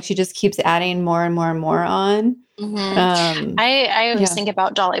now. Like, she just keeps adding more and more and more on. I always think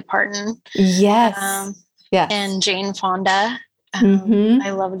about Dolly Parton. Yes. And Jane Fonda. I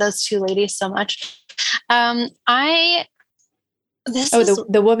love those two ladies so much.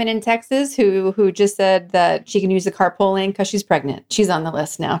 The woman in Texas who just said that she can use the carpooling because she's pregnant. She's on the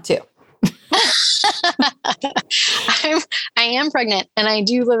list now too. I am pregnant and I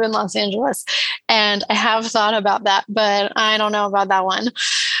do live in Los Angeles, and I have thought about that, but I don't know about that one.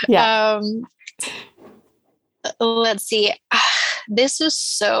 Yeah. Let's see. This is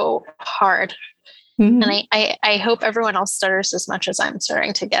so hard. And I hope everyone else stutters as much as I'm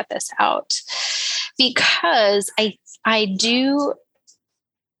starting to get this out, because I do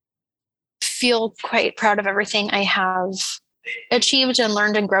feel quite proud of everything I have achieved and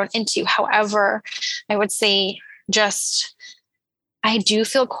learned and grown into. However, I would say I do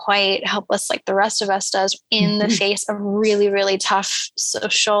feel quite helpless, like the rest of us does, in the face of really, really tough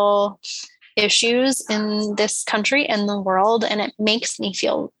social issues in this country and the world. And it makes me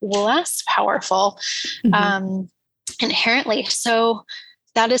feel less powerful inherently. So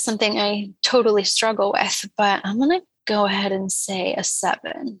that is something I totally struggle with, but I'm going to go ahead and say a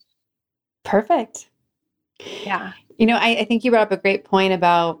 7. Perfect. Yeah. I think you brought up a great point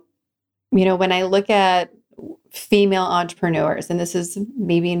about, when I look at female entrepreneurs, and this is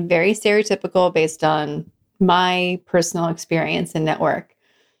maybe very stereotypical based on my personal experience and network.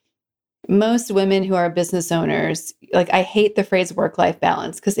 Most women who are business owners, like, I hate the phrase work-life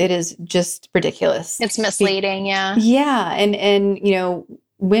balance because it is just ridiculous. It's misleading. Yeah. Yeah. And,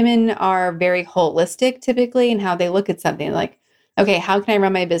 women are very holistic typically in how they look at something, like, okay, how can I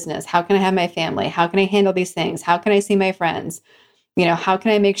run my business? How can I have my family? How can I handle these things? How can I see my friends? How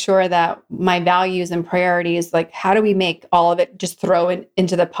can I make sure that my values and priorities, like, how do we make all of it, just throw it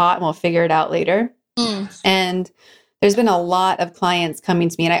into the pot and we'll figure it out later? And there's been a lot of clients coming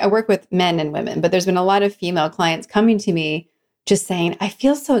to me, and I work with men and women, but there's been a lot of female clients coming to me just saying, I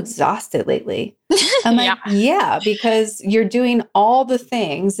feel so exhausted lately. I'm like, yeah, because you're doing all the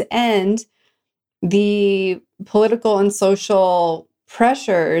things, and the political and social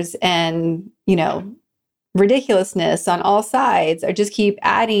pressures and, ridiculousness on all sides are just keep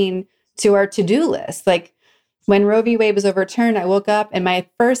adding to our to-do list. Like when Roe v. Wade was overturned, I woke up and my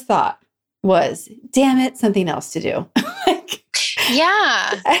first thought was, damn it, something else to do. Like,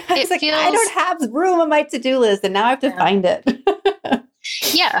 yeah. I was like, I don't have room on my to-do list and now I have to find it.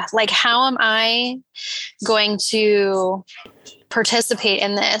 Yeah. Like, how am I going to participate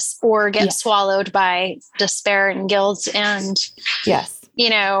in this or get swallowed by despair and guilt? And,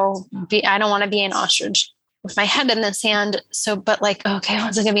 I don't want to be an ostrich with my head in the sand. So, but like, okay,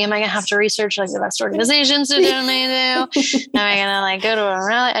 what's it gonna be? Am I gonna have to research like the best organizations to do? Am I gonna like go to a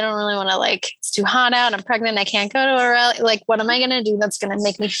rally? I don't really want to, like, it's too hot out. I'm pregnant. I can't go to a rally. Like, what am I gonna do that's gonna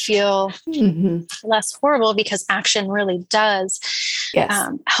make me feel less horrible? Because action really does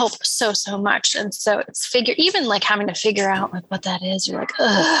help so much. And so it's even like having to figure out like what that is. You're like,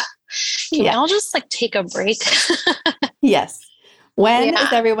 ugh, can we all just like take a break? Yes. When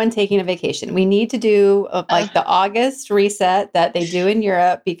is everyone taking a vacation? We need to do like the August reset that they do in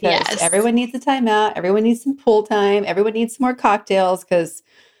Europe, because everyone needs a time out. Everyone needs some pool time. Everyone needs some more cocktails because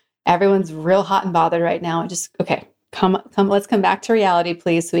everyone's real hot and bothered right now. Just, come, let's come back to reality,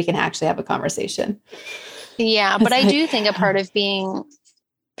 please, so we can actually have a conversation. Yeah. But I do think a part of being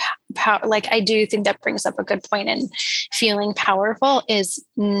like, I do think that brings up a good point, in feeling powerful is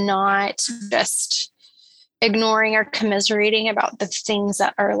not just ignoring or commiserating about the things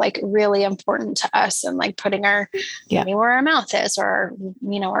that are like really important to us, and like putting our money where our mouth is, or,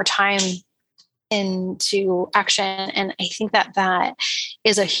 our time into action. And I think that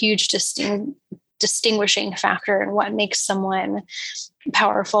is a huge distinguishing factor in what makes someone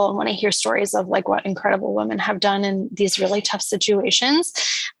powerful. And when I hear stories of like what incredible women have done in these really tough situations,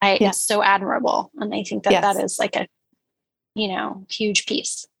 it's so admirable. And I think that is like a, huge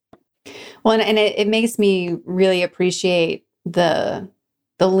piece. Well, and it makes me really appreciate the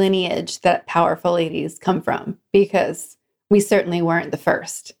lineage that powerful ladies come from, because we certainly weren't the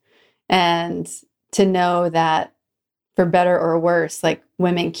first. And to know that, for better or worse, like,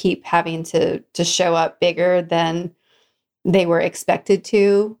 women keep having to show up bigger than they were expected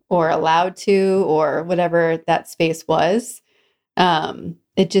to or allowed to, or whatever that space was.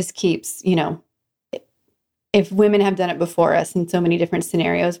 It just keeps, if women have done it before us in so many different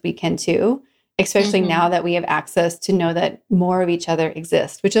scenarios, we can too, especially now that we have access to know that more of each other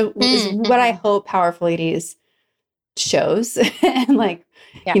exist, which is what I hope Powerful Ladies shows. And like,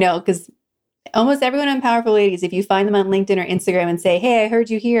 because almost everyone on Powerful Ladies, if you find them on LinkedIn or Instagram and say, hey, I heard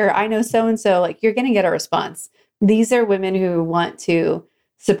you here, I know so-and-so, like, you're going to get a response. These are women who want to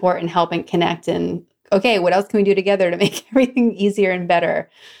support and help and connect. And okay, what else can we do together to make everything easier and better?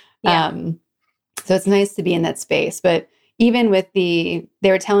 So it's nice to be in that space. But even with I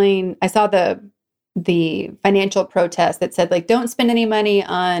saw the financial protest that said, like, don't spend any money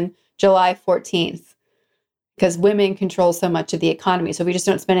on July 14th because women control so much of the economy. So if we just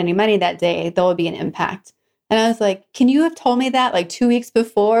don't spend any money that day, there will be an impact. And I was like, can you have told me that like 2 weeks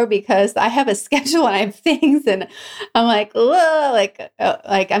before? Because I have a schedule and I have things. And I'm like,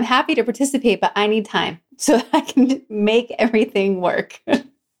 I'm happy to participate, but I need time so that I can make everything work.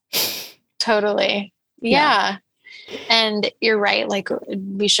 Totally. Yeah. And you're right. Like,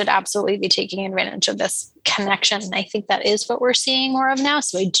 we should absolutely be taking advantage of this connection. And I think that is what we're seeing more of now.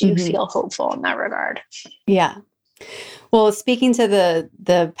 So I do feel hopeful in that regard. Yeah. Well, speaking to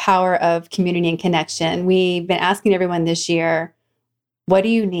the power of community and connection, we've been asking everyone this year, what do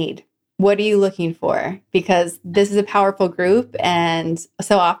you need? What are you looking for? Because this is a powerful group. And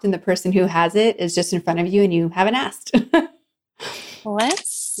so often the person who has it is just in front of you and you haven't asked. Let's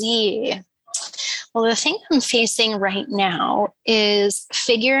see. Well, the thing I'm facing right now is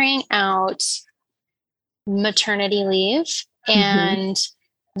figuring out maternity leave and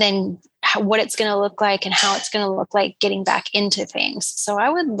then what it's going to look like and how it's going to look like getting back into things. So I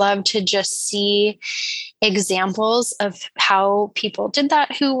would love to just see examples of how people did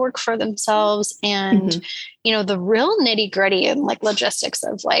that who work for themselves, and, the real nitty gritty and like logistics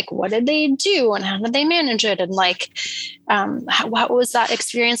of like, what did they do and how did they manage it? And like, what was that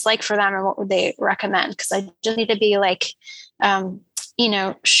experience like for them and what would they recommend? Because I just need to be like,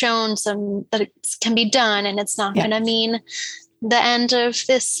 shown that it can be done, and it's not going to mean the end of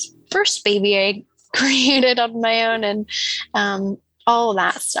this first baby I created on my own, and all of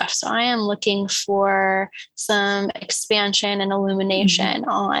that stuff. So I am looking for some expansion and illumination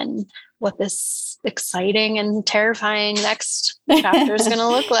on what this exciting and terrifying next chapter is going to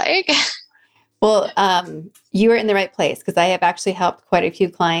look like. Well, you were in the right place, because I have actually helped quite a few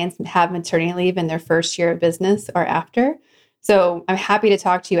clients have maternity leave in their first year of business or after. So I'm happy to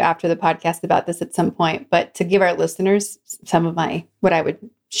talk to you after the podcast about this at some point, but to give our listeners some of what I would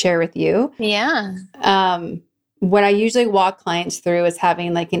share with you. Yeah. what I usually walk clients through is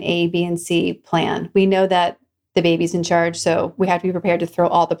having like an A, B, and C plan. We know that the baby's in charge, so we have to be prepared to throw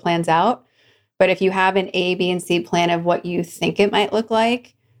all the plans out. But if you have an A, B, and C plan of what you think it might look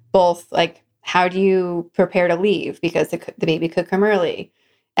like, both like how do you prepare to leave because the baby could come early?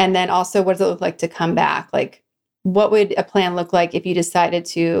 And then also, what does it look like to come back? Like, what would a plan look like if you decided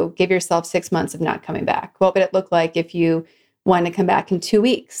to give yourself 6 months of not coming back? What would it look like if you wanted to come back in 2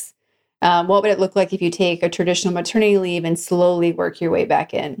 weeks? What would it look like if you take a traditional maternity leave and slowly work your way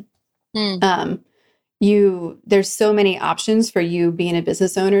back in? There's so many options for you being a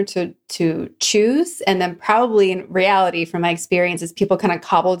business owner to choose. And then probably in reality, from my experience, is people kind of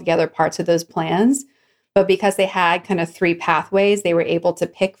cobble together parts of those plans. But because they had kind of 3 pathways, they were able to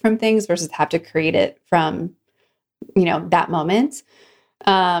pick from things versus have to create it from, that moment.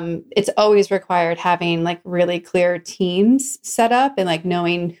 It's always required having like really clear teams set up and like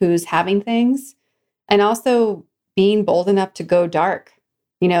knowing who's having things, and also being bold enough to go dark.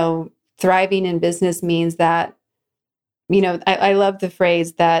 Thriving in business means that, I love the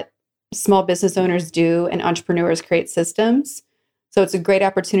phrase that small business owners do and entrepreneurs create systems. So it's a great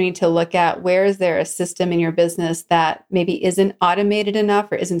opportunity to look at where is there a system in your business that maybe isn't automated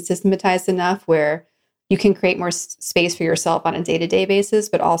enough or isn't systematized enough where you can create more space for yourself on a day-to-day basis,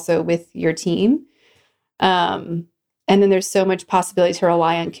 but also with your team. And then there's so much possibility to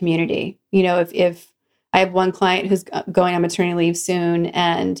rely on community. If I have one client who's going on maternity leave soon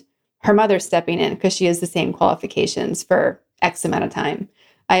and her mother's stepping in because she has the same qualifications for X amount of time.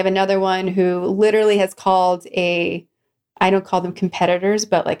 I have another one who literally has called I don't call them competitors,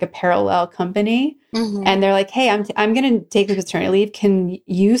 but like a parallel company. Mm-hmm. And they're like, hey, I'm going to take the maternity leave. Can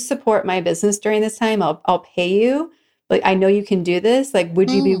you support my business during this time? I'll pay you. Like, I know you can do this. Like, would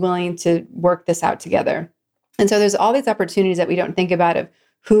you be willing to work this out together? And so there's all these opportunities that we don't think about of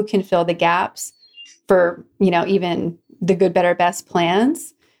who can fill the gaps for, even the good, better, best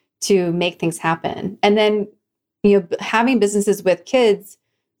plans to make things happen. And then, having businesses with kids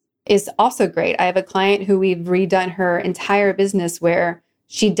is also great. I have a client who we've redone her entire business where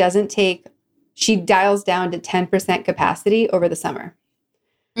she dials down to 10% capacity over the summer.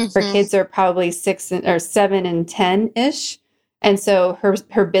 Mm-hmm. Her kids are probably 7 and 10-ish. And so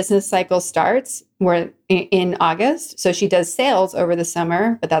her business cycle starts in August. So she does sales over the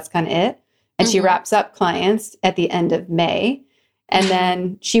summer, but that's kind of it. And she wraps up clients at the end of May. And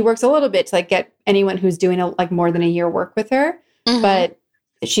then she works a little bit to like get anyone who's doing more than a year work with her. Mm-hmm. But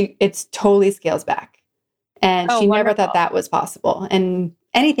it's totally scales back. And she never thought that was possible. And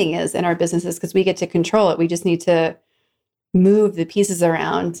anything is in our businesses because we get to control it. We just need to move the pieces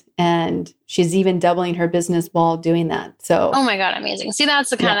around. And she's even doubling her business while doing that. So, oh my God, amazing. See, that's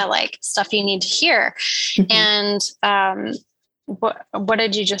the kind of like stuff you need to hear. Mm-hmm. And what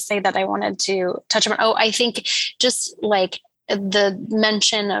did you just say that I wanted to touch on? Oh, I think just like the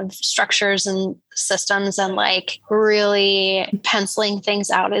mention of structures and systems and like really penciling things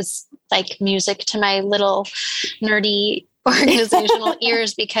out is like music to my little nerdy organizational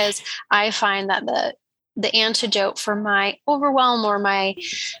ears, because I find that the antidote for my overwhelm or my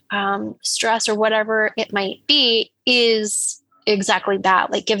stress or whatever it might be is exactly that,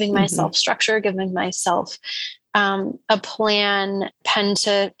 like giving myself structure, giving myself a plan, pen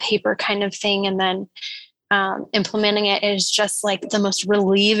to paper kind of thing, and then implementing it is just like the most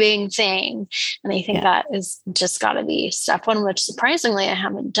relieving thing. And I think that is just got to be step one, which surprisingly I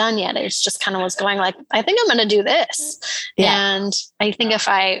haven't done yet. It's just kind of was going like, I think I'm going to do this. Yeah. And I think if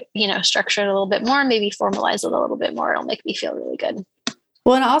I, structure it a little bit more, maybe formalize it a little bit more, it'll make me feel really good.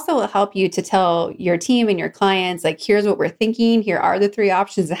 Well, and also will help you to tell your team and your clients, like, here's what we're thinking. Here are the 3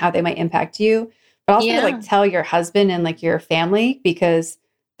 options and how they might impact you. But also like tell your husband and like your family, because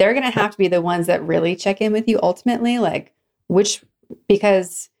they're going to have to be the ones that really check in with you ultimately,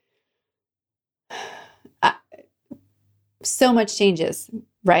 because so much changes,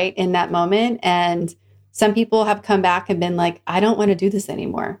 right, in that moment. And some people have come back and been like, I don't want to do this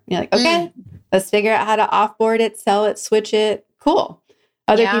anymore. You're like, okay, let's figure out how to offboard it, sell it, switch it. Cool.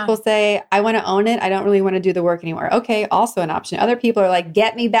 Other people say, I want to own it. I don't really want to do the work anymore. Okay, also an option. Other people are like,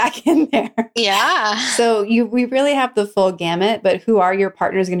 get me back in there. Yeah. So we really have the full gamut, but who are your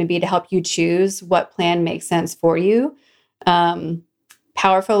partners going to be to help you choose what plan makes sense for you?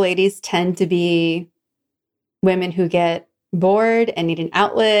 Powerful ladies tend to be women who get bored and need an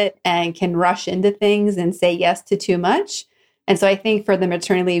outlet and can rush into things and say yes to too much. And so I think for the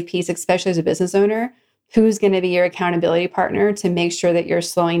maternity leave piece, especially as a business owner, who's going to be your accountability partner to make sure that you're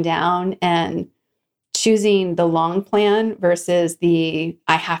slowing down and choosing the long plan versus the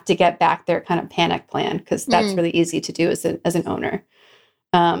I have to get back there kind of panic plan, because that's really easy to do as an owner.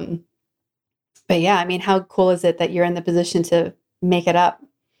 But But yeah, I mean, how cool is it that you're in the position to make it up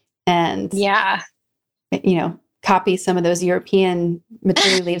and, copy some of those European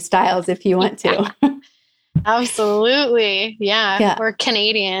maternity leave styles if you want to. Absolutely. Yeah. We're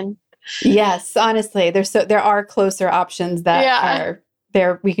Canadian. Yes. Honestly, there are closer options that are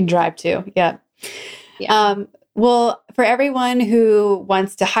there we can drive to. Yeah. Well, for everyone who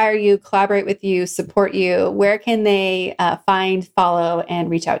wants to hire you, collaborate with you, support you, where can they find, follow, and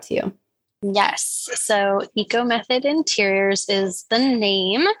reach out to you? Yes. So Eco Method Interiors is the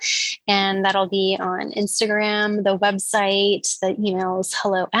name, and that'll be on Instagram, the website, the email is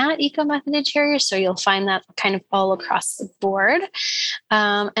hello@Eco Method Interiors. So you'll find that kind of all across the board.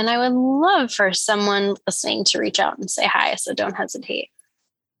 And I would love for someone listening to reach out and say hi. So don't hesitate.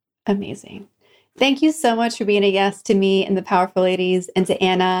 Amazing. Thank you so much for being a yes to me and the Powerful Ladies, and to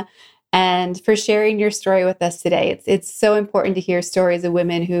Anna, and for sharing your story with us today. It's so important to hear stories of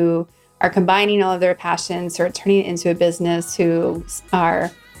women who are combining all of their passions, who are turning it into a business, who are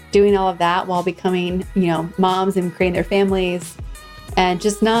doing all of that while becoming, moms and creating their families, and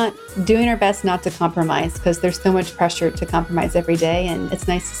just not doing our best not to compromise, because there's so much pressure to compromise every day. And it's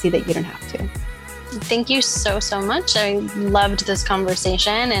nice to see that you don't have to. Thank you so, so much. I loved this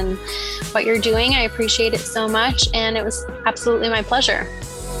conversation and what you're doing. I appreciate it so much. And it was absolutely my pleasure.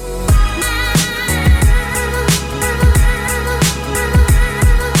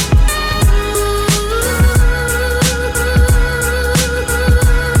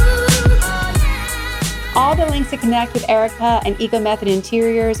 All the links to connect with Erica and Eco Method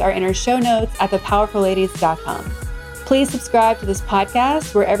Interiors are in our show notes at thepowerfulladies.com. Please subscribe to this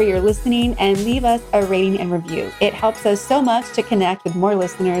podcast wherever you're listening and leave us a rating and review. It helps us so much to connect with more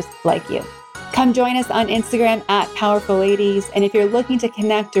listeners like you. Come join us on Instagram @PowerfulLadies. And if you're looking to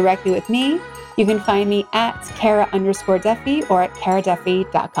connect directly with me, you can find me at Kara_Duffy or at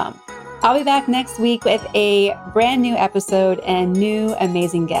KaraDuffy.com. I'll be back next week with a brand new episode and new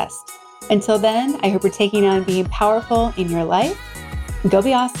amazing guests. Until then, I hope you're taking on being powerful in your life. Go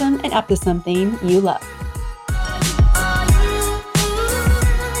be awesome and up to something you love.